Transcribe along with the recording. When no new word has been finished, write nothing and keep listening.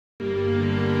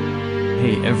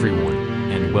Hey everyone,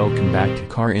 and welcome back to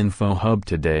Car Info Hub.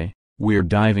 Today, we're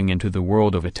diving into the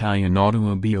world of Italian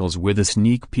automobiles with a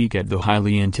sneak peek at the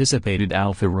highly anticipated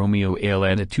Alfa Romeo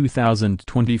Aletta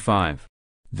 2025.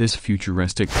 This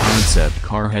futuristic concept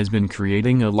car has been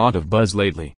creating a lot of buzz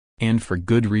lately, and for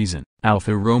good reason.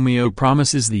 Alfa Romeo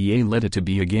promises the Aletta to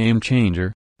be a game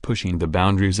changer, pushing the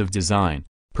boundaries of design,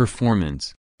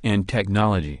 performance, and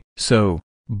technology. So,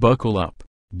 buckle up,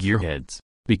 gearheads,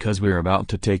 because we're about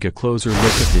to take a closer look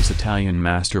at this Italian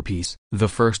masterpiece. The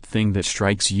first thing that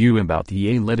strikes you about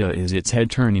the Aletta is its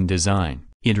head-turning design.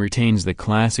 It retains the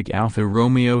classic Alfa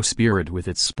Romeo spirit with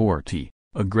its sporty,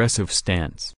 aggressive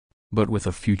stance, but with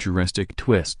a futuristic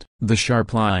twist. The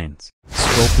sharp lines,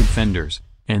 sculpted fenders,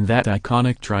 and that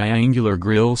iconic triangular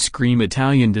grille scream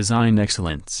Italian design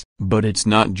excellence. But it's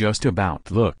not just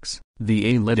about looks.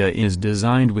 The Aletta is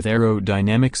designed with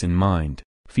aerodynamics in mind,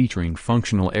 featuring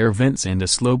functional air vents and a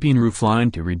sloping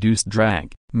roofline to reduce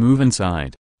drag. Move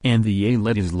inside, and the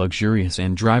Aletta's luxurious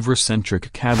and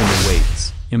driver-centric cabin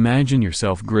awaits. Imagine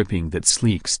yourself gripping that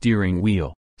sleek steering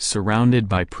wheel, surrounded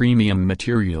by premium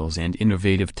materials and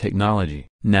innovative technology.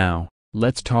 Now,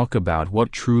 let's talk about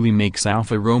what truly makes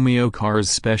Alfa Romeo cars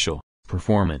special: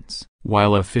 performance.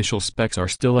 While official specs are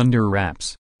still under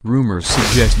wraps, rumors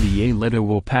suggest the Aletta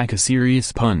will pack a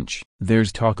serious punch.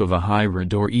 There's talk of a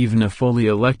hybrid or even a fully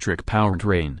electric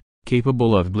powertrain,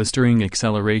 capable of blistering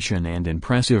acceleration and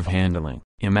impressive handling.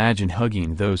 Imagine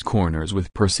hugging those corners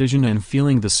with precision and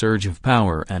feeling the surge of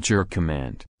power at your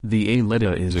command. The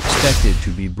Aletta is expected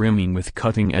to be brimming with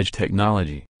cutting-edge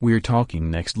technology. We're talking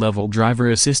next-level driver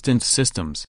assistance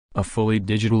systems, a fully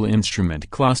digital instrument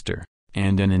cluster,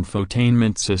 and an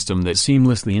infotainment system that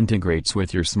seamlessly integrates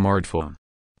with your smartphone.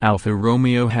 Alfa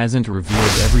Romeo hasn't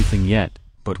revealed everything yet,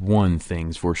 but one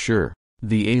thing's for sure: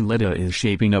 the Aletta is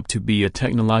shaping up to be a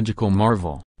technological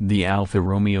marvel. The Alfa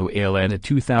Romeo Aletta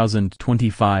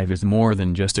 2025 is more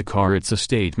than just a car, it's a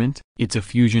statement. It's a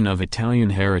fusion of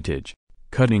Italian heritage,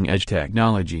 cutting-edge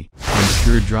technology, and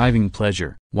pure driving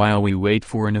pleasure. While we wait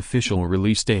for an official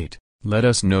release date, let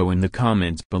us know in the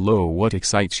comments below what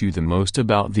excites you the most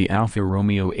about the Alfa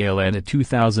Romeo Aletta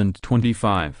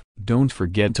 2025. Don't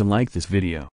forget to like this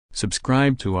video,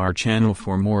 subscribe to our channel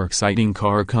for more exciting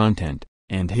car content,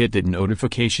 and hit that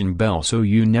notification bell so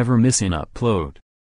you never miss an upload.